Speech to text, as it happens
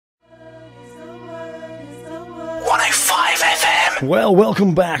Well,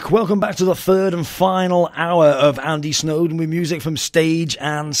 welcome back. Welcome back to the third and final hour of Andy Snowden with music from stage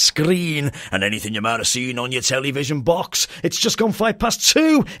and screen and anything you might have seen on your television box. It's just gone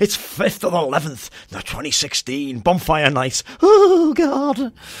 2:05. It's 5th of the 11th, 2016, Bonfire Night. Oh,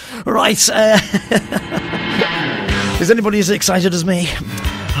 God. Right. Is anybody as excited as me?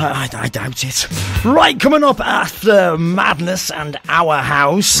 I doubt it. Right, coming up after Madness and Our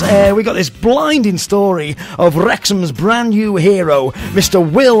House, we got this blinding story of Wrexham's brand new hero, Mr.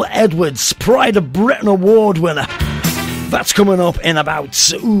 Will Edwards, Pride of Britain award winner. That's coming up in about,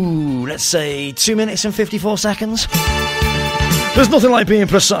 let's say 2 minutes and 54 seconds. There's nothing like being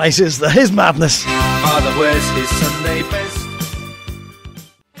precise, is there? Here's Madness. Father wears his Sunday best.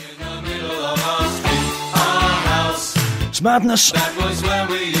 Madness. That was where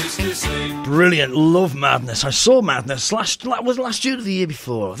we used to sleep. Brilliant, love Madness. I saw Madness last year or the year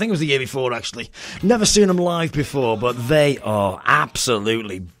before. I think it was the year before, actually. Never seen them live before, but they are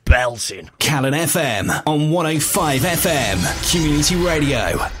absolutely belting. Calon FM on 105 FM. Community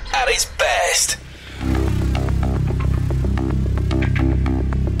radio at its best.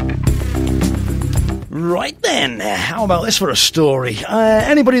 Right then, how about this for a story?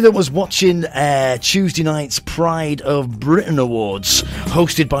 Anybody that was watching Tuesday night's Pride of Britain Awards,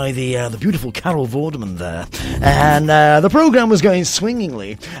 hosted by the beautiful Carol Vorderman there, and the programme was going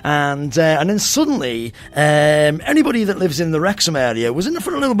swingingly, and then suddenly, anybody that lives in the Wrexham area was in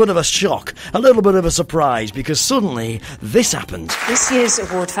for a little bit of a shock, a little bit of a surprise, because suddenly this happened. This year's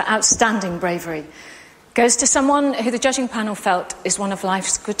award for outstanding bravery goes to someone who the judging panel felt is one of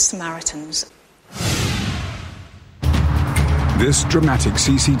life's good Samaritans. This dramatic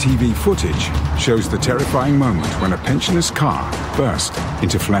CCTV footage shows the terrifying moment when a pensioner's car burst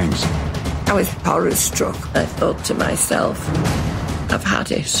into flames. I was horror-struck. I thought to myself, I've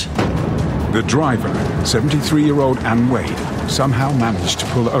had it. The driver, 73-year-old Anne Wade, somehow managed to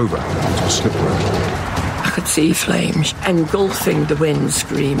pull over onto a slip road. I could see flames engulfing the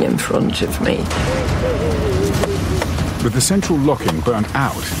windscreen in front of me. With the central locking burnt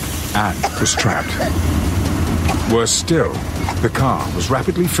out, Anne was trapped. Worse still, the car was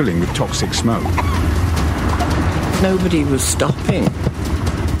rapidly filling with toxic smoke. Nobody was stopping.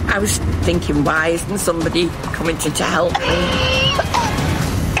 I was thinking, why isn't somebody coming to help me?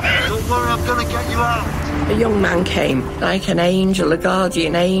 Don't worry, I'm going to get you out. A young man came, like an angel, a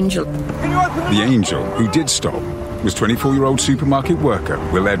guardian angel. The angel who did stop was 24-year-old supermarket worker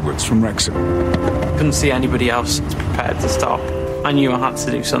Will Edwards from Wrexham. Couldn't see anybody else prepared to stop. I knew I had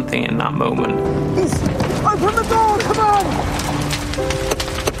to do something in that moment. Open the door, come on!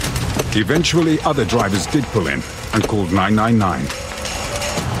 Eventually, other drivers did pull in and called 999.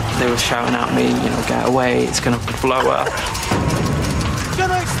 They were shouting at me, get away, it's going to blow up. It's going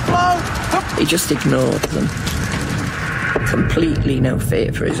to explode! He just ignored them. Completely no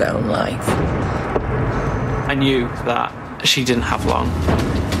fear for his own life. I knew that she didn't have long.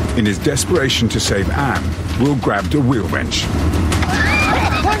 In his desperation to save Anne, Will grabbed a wheel wrench.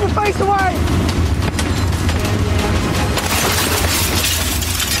 Turn your face away!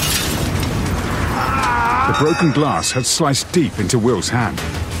 The broken glass had sliced deep into Will's hand.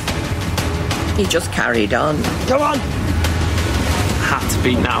 He just carried on. Come on! Had to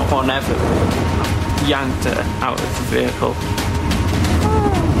be now or never. Yanked her out of the vehicle.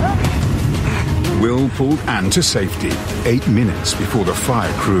 Will pulled Anne to safety 8 minutes before the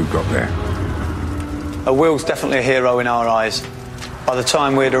fire crew got there. Will's definitely a hero in our eyes. By the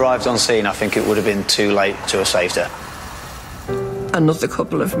time we'd arrived on scene, I think it would have been too late to have saved her. Another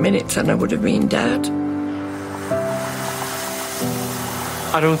couple of minutes and I would have been dead.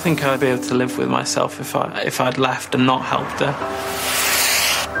 I don't think I'd be able to live with myself if I'd left and not helped her.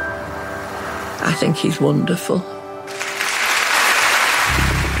 I think he's wonderful.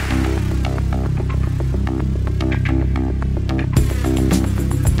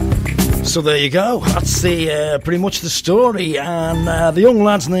 So there you go. That's the pretty much the story. And the young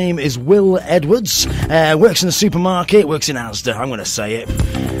lad's name is Will Edwards. Works in a supermarket. Works in Asda. I'm going to say it.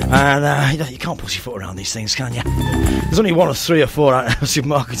 And you can't push your foot around these things, can you? There's only one of 3 or 4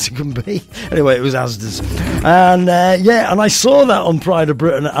 supermarkets it can be. Anyway, it was Asda's. And and I saw that on Pride of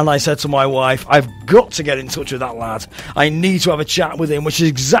Britain, and I said to my wife, I've got to get in touch with that lad. I need to have a chat with him, which is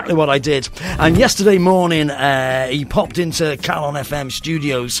exactly what I did. And yesterday morning, he popped into Calon FM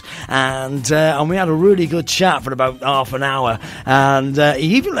studios, and we had a really good chat for about half an hour. And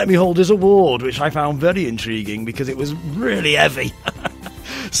he even let me hold his award, which I found very intriguing because it was really heavy.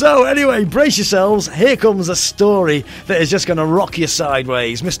 So, anyway, brace yourselves. Here comes a story that is just going to rock you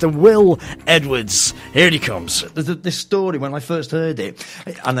sideways. Mr. Will Edwards. Here he comes. This story, when I first heard it,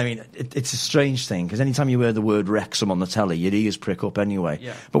 and I mean, it's a strange thing, because anytime you hear the word Wrexham on the telly, your ears prick up anyway.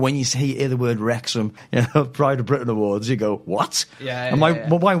 Yeah. But when you hear the word Wrexham, Pride of Britain Awards, you go, what? Yeah, and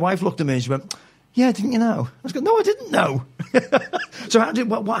my wife looked at me and she went, yeah, didn't you know? I was going, no, I didn't know. So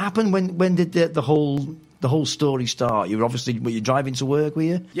what happened? When did the whole story start? Were you driving to work, were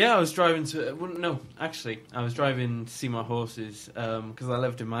you? Yeah, I was driving to... Well, no, actually, I was driving to see my horses because I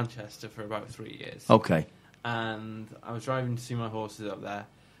lived in Manchester for about 3 years. Okay. And I was driving to see my horses up there,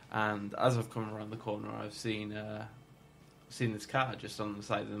 and as I've come around the corner, I've seen this car just on the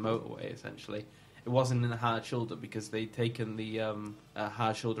side of the motorway, essentially. It wasn't in the hard shoulder because they'd taken the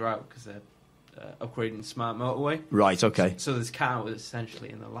hard shoulder out because they're upgrading smart motorway. Right, okay. So this car was essentially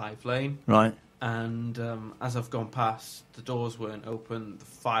in the live lane. Right. And as I've gone past, the doors weren't open, the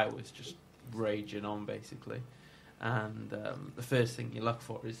fire was just raging on, basically. And the first thing you look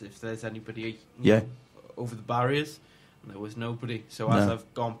for is if there's anybody you know, over the barriers, and there was nobody. So as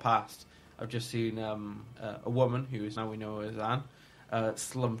I've gone past, I've just seen a woman, who is now we know as Anne,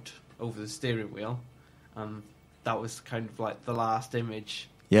 slumped over the steering wheel, and that was kind of like the last image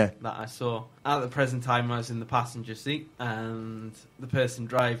that I saw. At the present time, I was in the passenger seat, and the person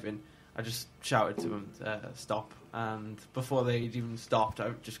driving, I just shouted to them to stop, and before they'd even stopped,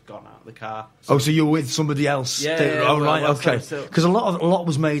 I'd just gone out of the car. So you were with somebody else? Right, okay. Because a lot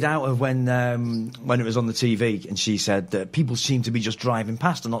was made out of when it was on the TV, and she said that people seem to be just driving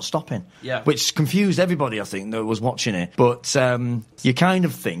past and not stopping. Yeah. Which confused everybody, I think, that was watching it. But you kind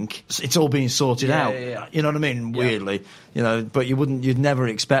of think it's all being sorted out. Yeah. You know what I mean? Weirdly. You know, but you'd never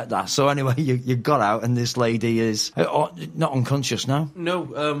expect that. So anyway, you got out, and this lady is not unconscious now. No,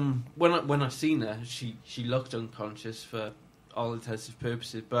 when I seen her, she looked unconscious for all intents and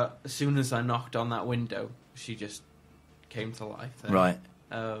purposes. But as soon as I knocked on that window, she just came to life. Then. Right.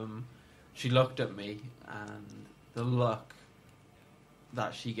 She looked at me, and the look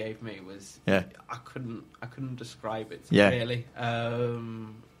that she gave me was I couldn't describe it really.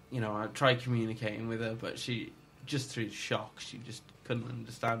 You know, I tried communicating with her, but she. Just through shock, she just couldn't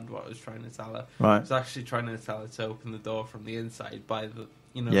understand what I was trying to tell her. Right. I was actually trying to tell her to open the door from the inside by the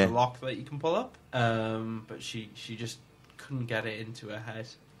the lock that you can pull up. But she just couldn't get it into her head.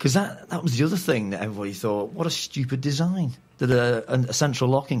 Because that was the other thing that everybody thought, what a stupid design that a central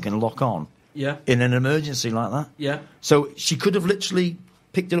locking can lock on. Yeah. In an emergency like that. Yeah. So she could have literally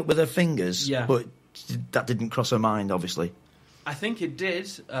picked it up with her fingers. Yeah. But that didn't cross her mind, obviously. I think it did.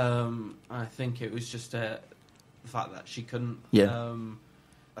 I think it was just the fact that she couldn't. Yeah.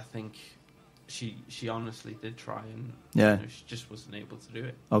 I think she honestly did try, and she just wasn't able to do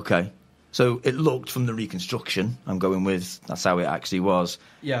it. Okay. So it looked from the reconstruction, I'm going with, that's how it actually was.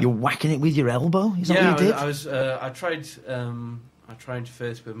 Yeah. You're whacking it with your elbow? Is that what you did? I tried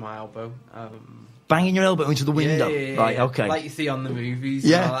first with my elbow. Banging your elbow into the window? Right, okay. Like you see on the movies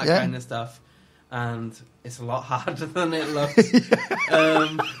and all that kind of stuff. And it's a lot harder than it looks.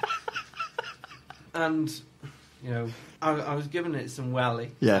 And, I was giving it some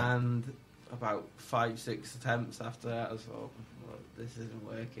welly. Yeah. And about 5-6 attempts after that, I was like, well, this isn't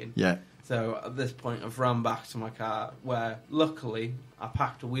working. Yeah. So at this point, I've run back to my car, where luckily I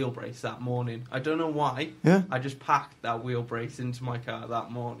packed a wheel brace that morning. I don't know why. Yeah. I just packed that wheel brace into my car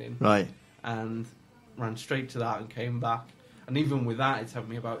that morning. Right. And ran straight to that and came back. And even with that, it took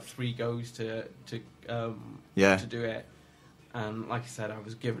me about 3 goes to do it. And like I said, I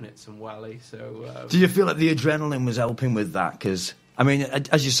was giving it some welly. So do you feel like the adrenaline was helping with that? Because I mean,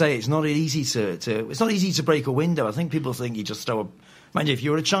 as you say, it's not easy to break a window. I think people think you just throw a. Mind you, if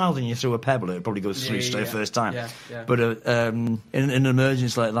you were a child and you threw a pebble, it probably goes through straight first time. Yeah, yeah. But in an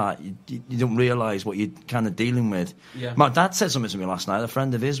emergency like that, you don't realise what you're kind of dealing with. Yeah. My dad said something to me last night. A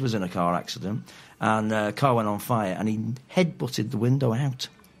friend of his was in a car accident, and a car went on fire, and he head-butted the window out.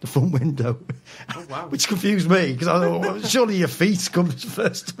 The front window. Oh, wow. Which confused me, because I thought, well, surely your feet come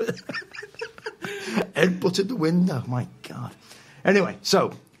first. Head-butted the window. My God. Anyway,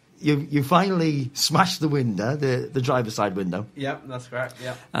 so you finally smashed the window, the driver's side window. Yep, that's correct.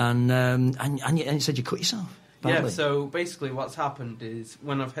 Yeah. And you said you cut yourself. Badly. Yeah. So basically, what's happened is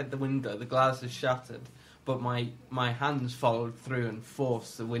when I've hit the window, the glass is shattered, but my hands followed through and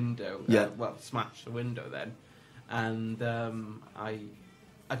forced the window. Yeah. Smashed the window then, and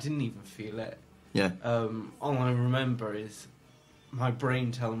I didn't even feel it. Yeah. All I remember is my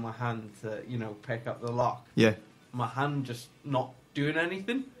brain telling my hand to pick up the lock. Yeah. My hand just not doing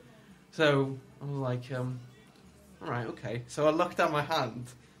anything. So I was like, all right, okay. So I looked at my hand.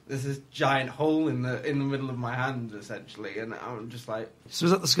 there's this giant hole in the middle of my hand, essentially, and I'm just like... So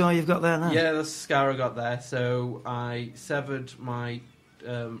is that the scar you've got there now? Yeah, that's the scar I got there. So I severed my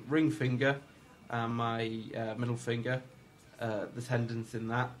ring finger and my middle finger, the tendons in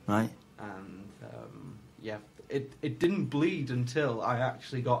that. Right. And, yeah, it didn't bleed until I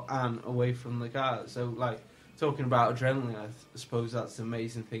actually got Anne away from the car. So, like, talking about adrenaline, I suppose that's the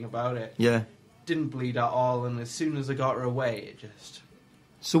amazing thing about it. Yeah. Didn't bleed at all, and as soon as I got her away, it just...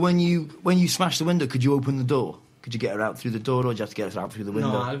 So when you smashed the window, could you open the door? Could you get her out through the door, or did you have to get her out through the window?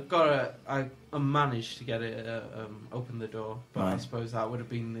 No, I managed to get it open the door, but right. I suppose that would have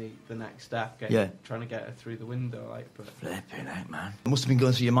been the next step, trying to get her through the window. But flipping out, man! It must have been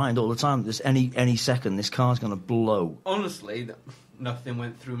going through your mind all the time. There's any second this car's going to blow. Honestly, nothing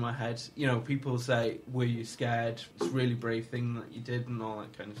went through my head. You know, people say, "Were you scared?" It's a really brave thing that you did, and all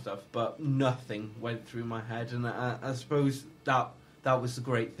that kind of stuff. But nothing went through my head, and I suppose that was the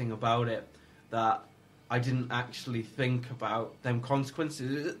great thing about it, that I didn't actually think about them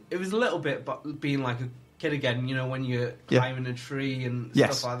consequences. It was a little bit being like a kid again, you know, when you're climbing a tree and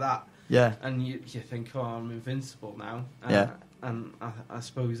stuff like that. Yeah. And you think, oh, I'm invincible now. And I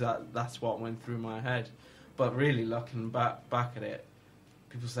suppose that's what went through my head. But really, looking back at it,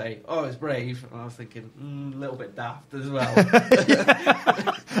 people say, oh, it's brave. And I was thinking, a little bit daft as well.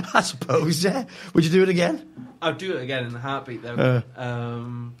 I suppose, yeah. Would you do it again? I'd do it again in a heartbeat, though.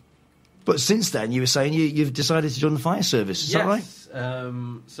 But since then, you were saying you've decided to join the fire service. Is that right?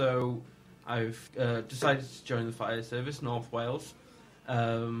 So I've decided to join the fire service, North Wales.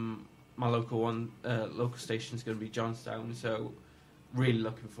 My local station is going to be Johnstown, so really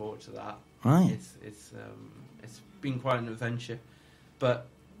looking forward to that. Right. It's been quite an adventure, but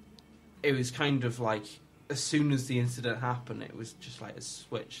it was kind of like, as soon as the incident happened, it was just like a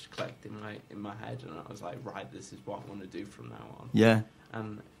switch clicked in my head, and I was like, right, this is what I want to do from now on. Yeah.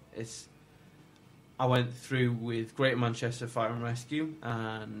 And I went through with Greater Manchester Fire and Rescue,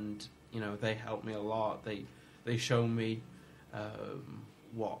 and you know, they helped me a lot. They showed me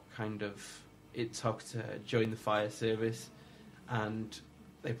what kind of it took to join the fire service, and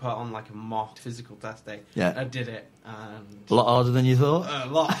they put on like a mock physical test day. Yeah. I did it, and a lot harder than you thought. A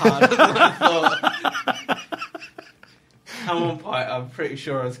lot harder than I thought. At one point, I'm pretty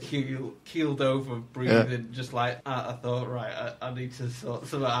sure I was keeled over, breathing, just like I thought. Right, I need to sort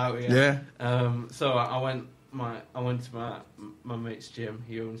something out here. Yeah. So I went to my mate's gym.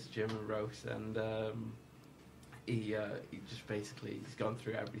 He owns the gym in Rouse, and he just basically he's gone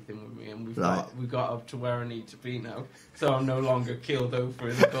through everything with me, and we've got up to where I need to be now. So I'm no longer keeled over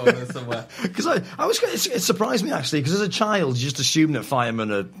in the corner somewhere. Because it surprised me actually, because as a child you just assume that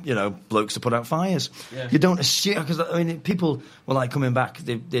firemen are, you know, blokes to put out fires. Yeah. You don't assume, because I mean people were like coming back,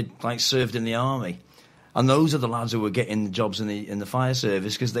 they'd like served in the army. And those are the lads who were getting the jobs in the fire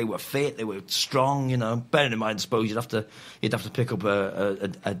service because they were fit, they were strong, you know. Bearing in mind, I suppose you'd have to pick up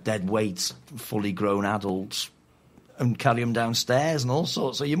a dead weight, fully grown adult, and carry them downstairs and all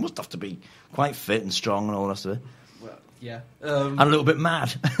sorts. So you must have to be quite fit and strong and all the rest of it. Well, yeah. And a little bit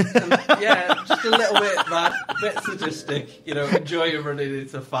mad. Yeah, just a little bit mad, a bit sadistic. You know, enjoying running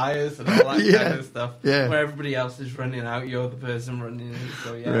into fires and all that kind of stuff. Yeah. Where everybody else is running out, you're the person running in.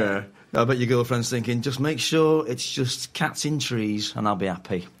 So yeah. I bet your girlfriend's thinking, just make sure it's just cats in trees and I'll be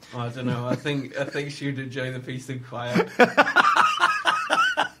happy. I don't know. I think she'd enjoy the peace and quiet.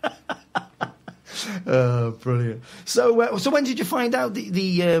 Oh, brilliant. So when did you find out that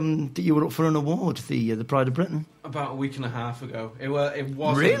you were up for an award, the Pride of Britain? About a week and a half ago. It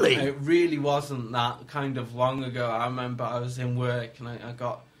wasn't. Really? It really wasn't that kind of long ago. I remember I was in work and I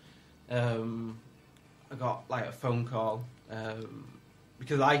got like a phone call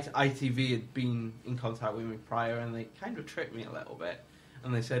because ITV had been in contact with me prior, and they kind of tricked me a little bit.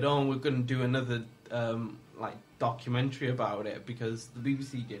 And they said, "Oh, we're going to do another like documentary about it," because the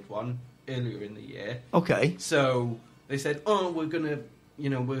BBC did one earlier in the year. Okay. So they said, "Oh, we're gonna, you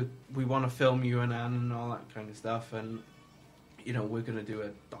know, we want to film you and Anne and all that kind of stuff, and you know, we're gonna do a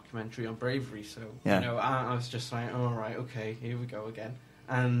documentary on Bravery." So you know, I was just like, "All right, okay, here we go again."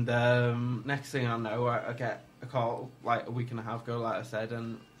 And next thing I know, I get a call like a week and a half ago, like I said,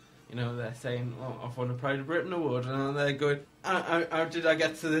 and you know, they're saying, "Oh, I've won a Pride of Britain award," and they're going, "How did I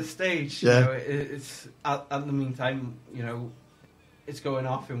get to this stage?" Yeah. You know, it's at the meantime, you know, it's going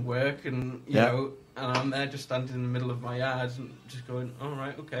off in work, and you know, and I'm there just standing in the middle of my yard and just going, "All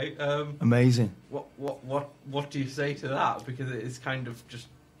right, okay." Amazing. What do you say to that? Because it's kind of just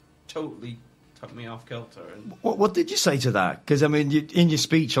totally took me off kilter. And what did you say to that? Because I mean, in your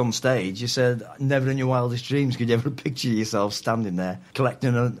speech on stage, you said, "Never in your wildest dreams could you ever picture yourself standing there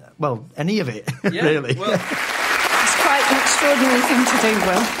collecting any of it." Yeah, really. Well, it's quite an extraordinary thing to do,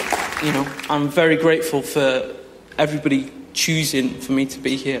 Will. You know, I'm very grateful for everybody choosing for me to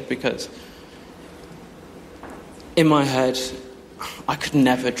be here, because in my head, I could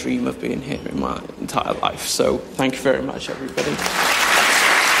never dream of being here in my entire life. So thank you very much, everybody. I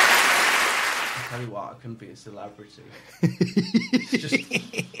tell you what, I couldn't be a celebrity. It's just...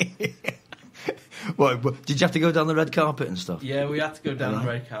 What, did you have to go down the red carpet and stuff? Yeah, we had to go down the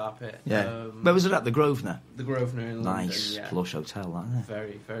red carpet. Yeah. Where was it at? The Grosvenor? The Grosvenor in London. Nice, yeah. plush hotel, isn't it?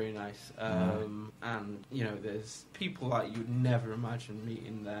 Very, very nice. And, you know, there's people that you'd never imagine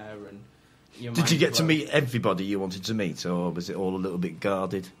meeting there. And did you get to meet everybody you wanted to meet, or was it all a little bit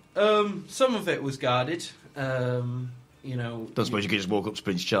guarded? Some of it was guarded. You know... Don't suppose you could just walk up to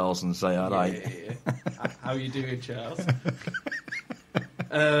Prince Charles and say, all right. Yeah. How you doing, Charles?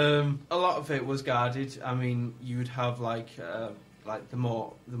 A lot of it was guarded. I mean, you'd have like the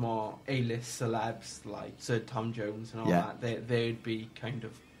more A-list celebs like Sir Tom Jones and all that. They'd be kind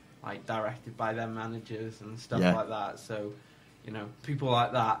of like directed by their managers and stuff like that. So, you know, people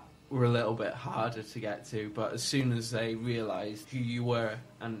like that were a little bit harder to get to. But as soon as they realised who you were,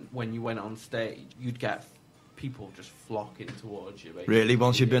 and when you went on stage, you'd get people just flocking towards you. Basically. Really?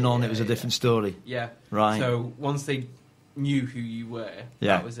 Once you'd been on, it was a different story? Yeah. Right. So once they knew who you were,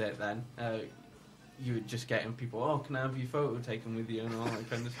 that was it then. You were just getting people, oh, can I have your photo taken with you and all that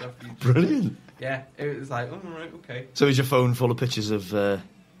kind of stuff. Brilliant. Yeah, it was like, oh, right, okay. So is your phone full of pictures of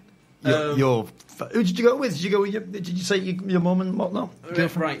your... Who did you go with? Did you go with did you say your mum and whatnot?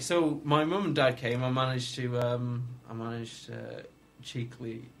 Right, so my mum and dad came. I managed to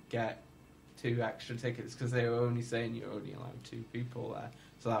cheekily get 2 extra tickets because they were only saying you're only allowed 2 people there.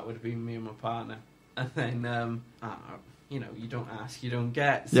 So that would have been me and my partner. And then, you know, you don't ask, you don't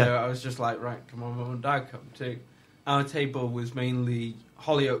get. So I was just like, right, come on, mum and dad, come too. Our table was mainly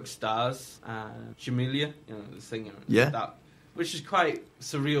Hollyoaks stars and Jamelia, you know, the singer. And that, which is quite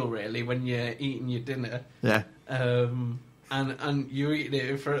surreal, really, when you're eating your dinner. Yeah. And you're eating it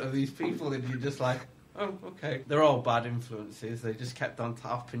in front of these people and you're just like, oh, okay. They're all bad influences. They just kept on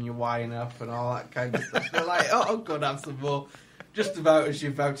topping your wine up and all that kind of stuff. They're like, oh, God, have some more. Just about as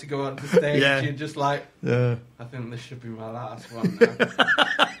you're about to go on the stage, you're just like, I think this should be my last one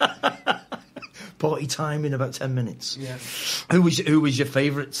now. Party time in about 10 minutes. Yeah. Who was your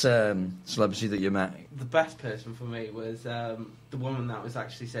favourite celebrity that you met? The best person for me was the woman that was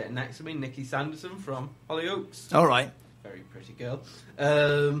actually sitting next to me, Nikki Sanderson from Hollyoaks. All right. Very pretty girl.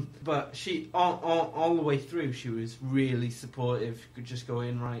 But she, all the way through, she was really supportive. You could just go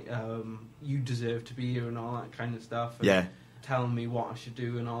in, right, you deserve to be here and all that kind of stuff. And telling me what I should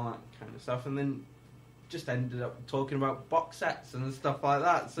do and all that kind of stuff. And then just ended up talking about box sets and stuff like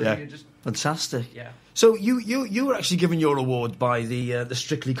that. So you just... Fantastic. Yeah. So you were actually given your award by the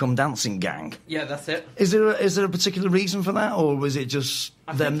Strictly Come Dancing gang. Yeah, that's it. Is there a particular reason for that, or was it just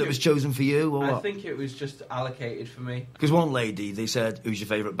them that was chosen for you, or what? I think it was just allocated for me. Because one lady, they said, "Who's your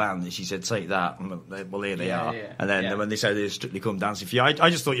favourite band?" And she said, "Take that." And well, here they are. Yeah. And then when they said it was Strictly Come Dancing for you, I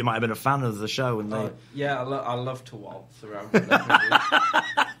just thought you might have been a fan of the show. And I love to waltz around.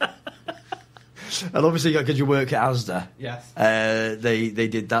 And obviously, because you work at Asda, they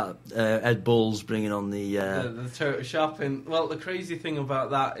did that. Ed Bull's bringing on the tote shop, and well, the crazy thing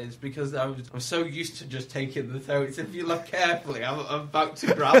about that is because I'm so used to just taking the totes. If you look carefully, I'm about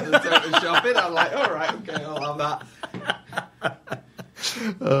to grab the tote shop in. I'm like, all right, okay, I'll have that.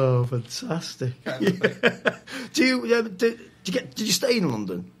 Oh, fantastic! Did you stay in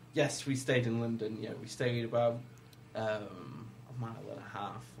London? Yes, we stayed in London. Yeah, we stayed about a mile and a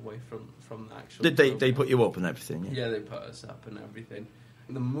half away from the actual... Did they put you up and everything? Yeah, they put us up and everything.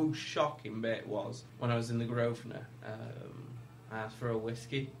 The most shocking bit was when I was in the Grosvenor, I asked for a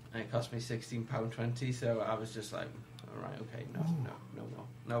whiskey and it cost me £16.20, so I was just like, all right, okay,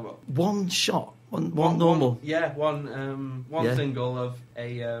 no more. One shot? One normal? One single of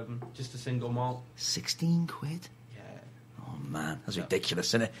just a single malt. 16 quid? Man, that's ridiculous,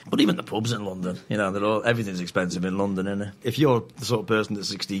 isn't it? But even the pubs in London, you know, everything's expensive in London, isn't it? If you're the sort of person that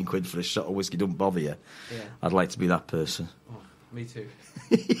 16 quid for a shot of whiskey don't bother you, I'd like to be that person. Oh, me too.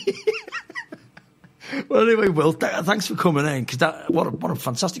 Well, anyway, Will, thanks for coming in, because what a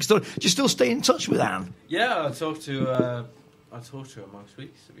fantastic story. Do you still stay in touch with Anne? Yeah, I talk to her most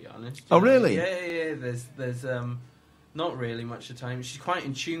weeks, to be honest. Oh, really? Yeah. There's not really much of time. She's quite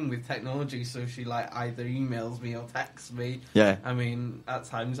in tune with technology, so she either emails me or texts me. Yeah. I mean, at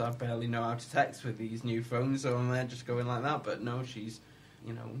times I barely know how to text with these new phones, so I'm there just going like that. But no, she's,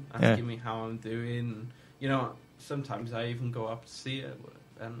 asking me how I'm doing. Sometimes I even go up to see her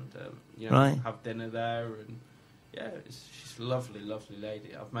and, have dinner there and, Yeah, she's a lovely, lovely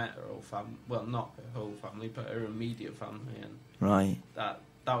lady. I've met her whole family. Well, not her whole family, but her immediate family, and right. That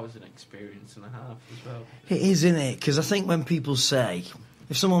was an experience and a half as well. It is, isn't it? Because I think when people say,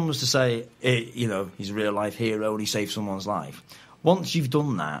 if someone was to say, you know, he's a real life hero and he saved someone's life, once you've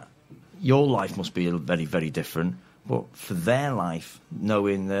done that, your life must be very, very different. But for their life,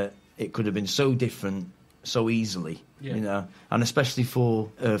 knowing that it could have been so different so easily, you know, and especially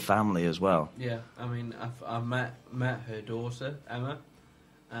for her family as well. Yeah, I mean, I met her daughter, Emma,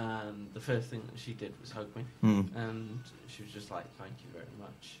 and the first thing that she did was hug me, and she was just like, "Thank you very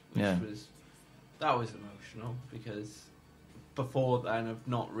much," which that was emotional, because before then I've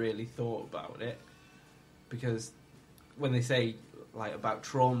not really thought about it, because when they say like about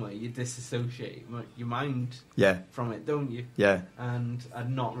trauma, you disassociate your mind from it, don't you? Yeah. And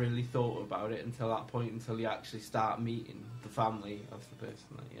I'd not really thought about it until that point, until you actually start meeting the family of the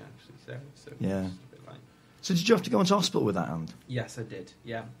person that you actually saved. So yeah. It's a bit like... So did you have to go into hospital with that hand? Yes, I did.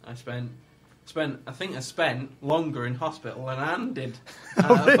 Yeah, I spent. I think I spent longer in hospital than Anne did.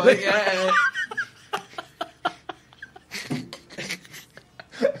 Oh, really? But yeah.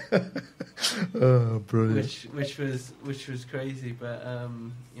 Oh, brilliant! Which was crazy, but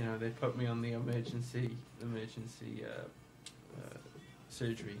you know, they put me on the emergency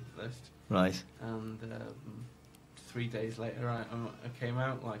surgery list, right? And 3 days later, I came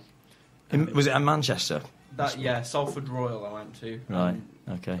out like. Was it in Manchester? Salford Royal I went to. Right.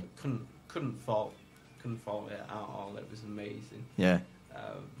 Okay. Couldn't fault it at all. It was amazing. Yeah.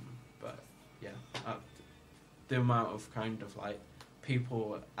 But yeah, the amount of kind of like.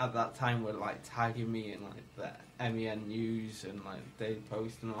 People at that time were like tagging me in like the MEN News and like Daily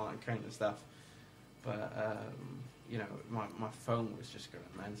Post and all that kind of stuff, but you know, my phone was just going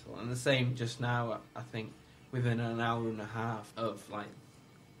mental. And the same just now, I think within an hour and a half of like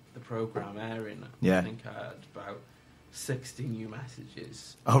the programme airing, I think I had about 60 new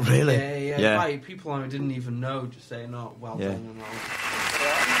messages. Oh really? Yeah. Like people I didn't even know just saying, "Oh, well done," and all.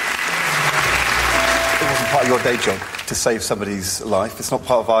 It wasn't part of your day job to save somebody's life. It's not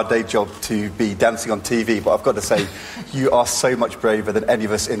part of our day job to be dancing on TV, but I've got to say, you are so much braver than any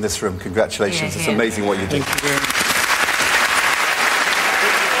of us in this room. Congratulations. It's amazing what you do. Thank you very much.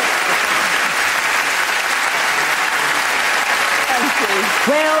 Thank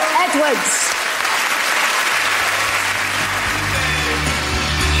you. Will Edwards.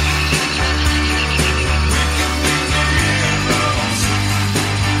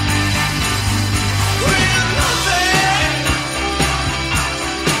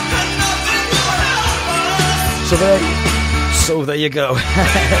 So there you go.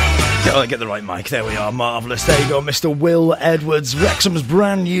 Get the right mic. There we are. Marvellous. There you go, Mr. Will Edwards, Wrexham's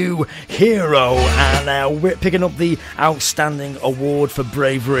brand new hero, and we're picking up the Outstanding Award for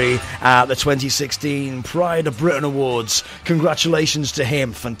Bravery at the 2016 Pride of Britain Awards. Congratulations to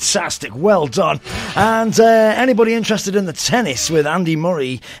him. Fantastic. Well done. And anybody interested in the tennis with Andy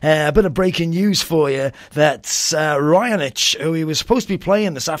Murray, a bit of breaking news for you that Raonic, who he was supposed to be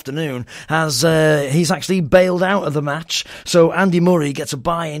playing this afternoon, he's actually bailed out of the match. So Andy Murray gets a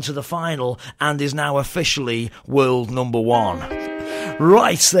bye into the final and is now officially world number one.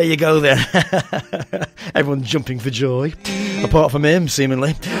 Right, there you go then. Everyone jumping for joy, apart from him,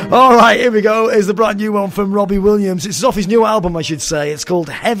 seemingly. All right, here we go. Here's the brand new one from Robbie Williams. It's off his new album, I should say. It's called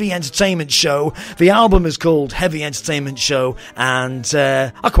Heavy Entertainment Show. The album is called Heavy Entertainment Show, and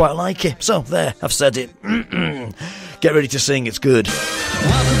I quite like it. So, there, I've said it. Get ready to sing, it's good.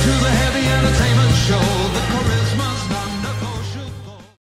 Welcome to the